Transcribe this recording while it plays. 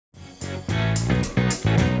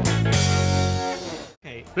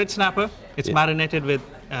Red snapper, it's marinated with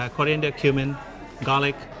coriander, cumin,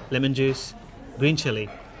 garlic, lemon juice, green chili.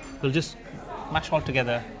 We'll just mash all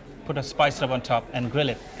together, put a spice rub on top and grill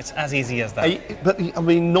it. It's as easy as that. But, I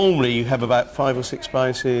mean, normally you have about 5 or 6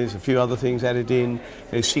 spices, a few other things added in,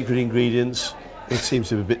 secret ingredients. It seems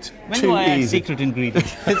to be a bit when too do I add easy. secret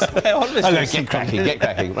ingredients? I always Oh, do no, get secret. cracking, get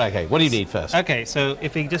cracking. Right, okay, what do you need first? Okay, so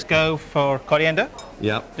if we just go for coriander,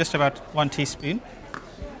 Yeah. just about 1 teaspoon,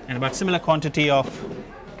 and about similar quantity of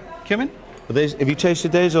cumin. Have you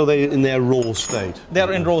tasted those, or are they in their raw state?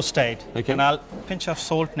 They're in raw state. Okay. And I'll pinch of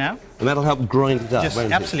salt now. And that'll help grind it up, Just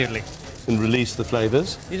won't absolutely. it? And release the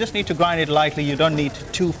flavours. You just need to grind it lightly. You don't need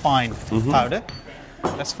too fine powder.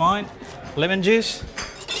 That's fine. Lemon juice.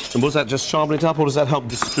 And was that just sharpen it up, or does that help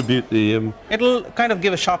distribute the It'll kind of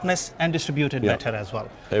give a sharpness and distribute it better as well.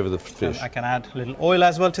 over the fish? I can add a little oil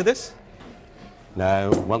as well to this. Now,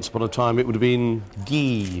 once upon a time, it would have been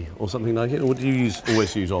ghee or something like it. Or do you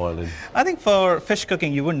always use oil in? I think for fish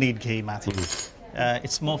cooking, you wouldn't need ghee, Matthew.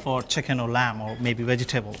 It's more for chicken or lamb or maybe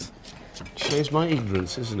vegetables. Shows my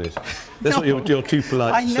ignorance, isn't it? That's what you're too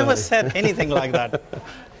polite I to never say. said anything like that.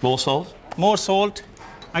 More salt? More salt.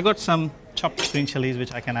 I got some chopped green chilies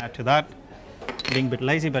which I can add to that. Being a bit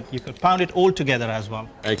lazy, but you could pound it all together as well.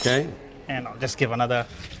 Okay. And I'll just give another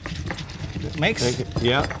mix. Okay.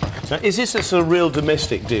 Yeah. Now, is this a real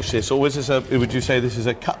domestic dish, this, or is this would you say this is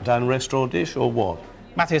a cut-down restaurant dish, or what?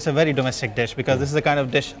 Matthew, it's a very domestic dish because this is the kind of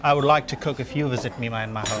dish I would like to cook if you visit me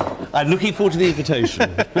in my home. I'm looking forward to the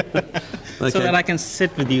invitation. So that I can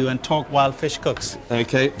sit with you and talk while fish cooks.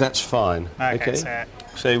 Okay, that's fine. Okay,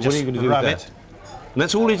 so what are you going to do with rub that? it. And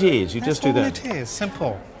that's all it is. You just do that. That's all it is.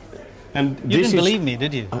 Simple. And You didn't believe me,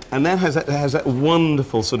 did you? And that has that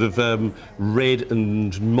wonderful sort of red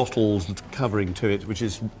and mottled covering to it, which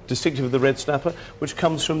is distinctive of the red snapper, which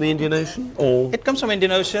comes from the Indian Ocean, or It comes from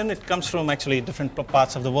Indian Ocean. It comes from actually different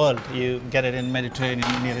parts of the world. You get it in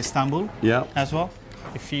Mediterranean near Istanbul. Yeah. As well.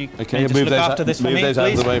 If you okay, can just move look those after out, this for move me, those out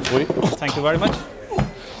of please. the way for you. Thank you very much.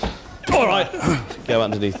 All right, go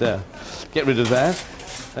underneath there. Get rid of that.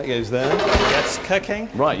 That goes there. That's cooking.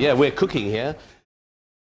 Right, yeah, we're cooking here.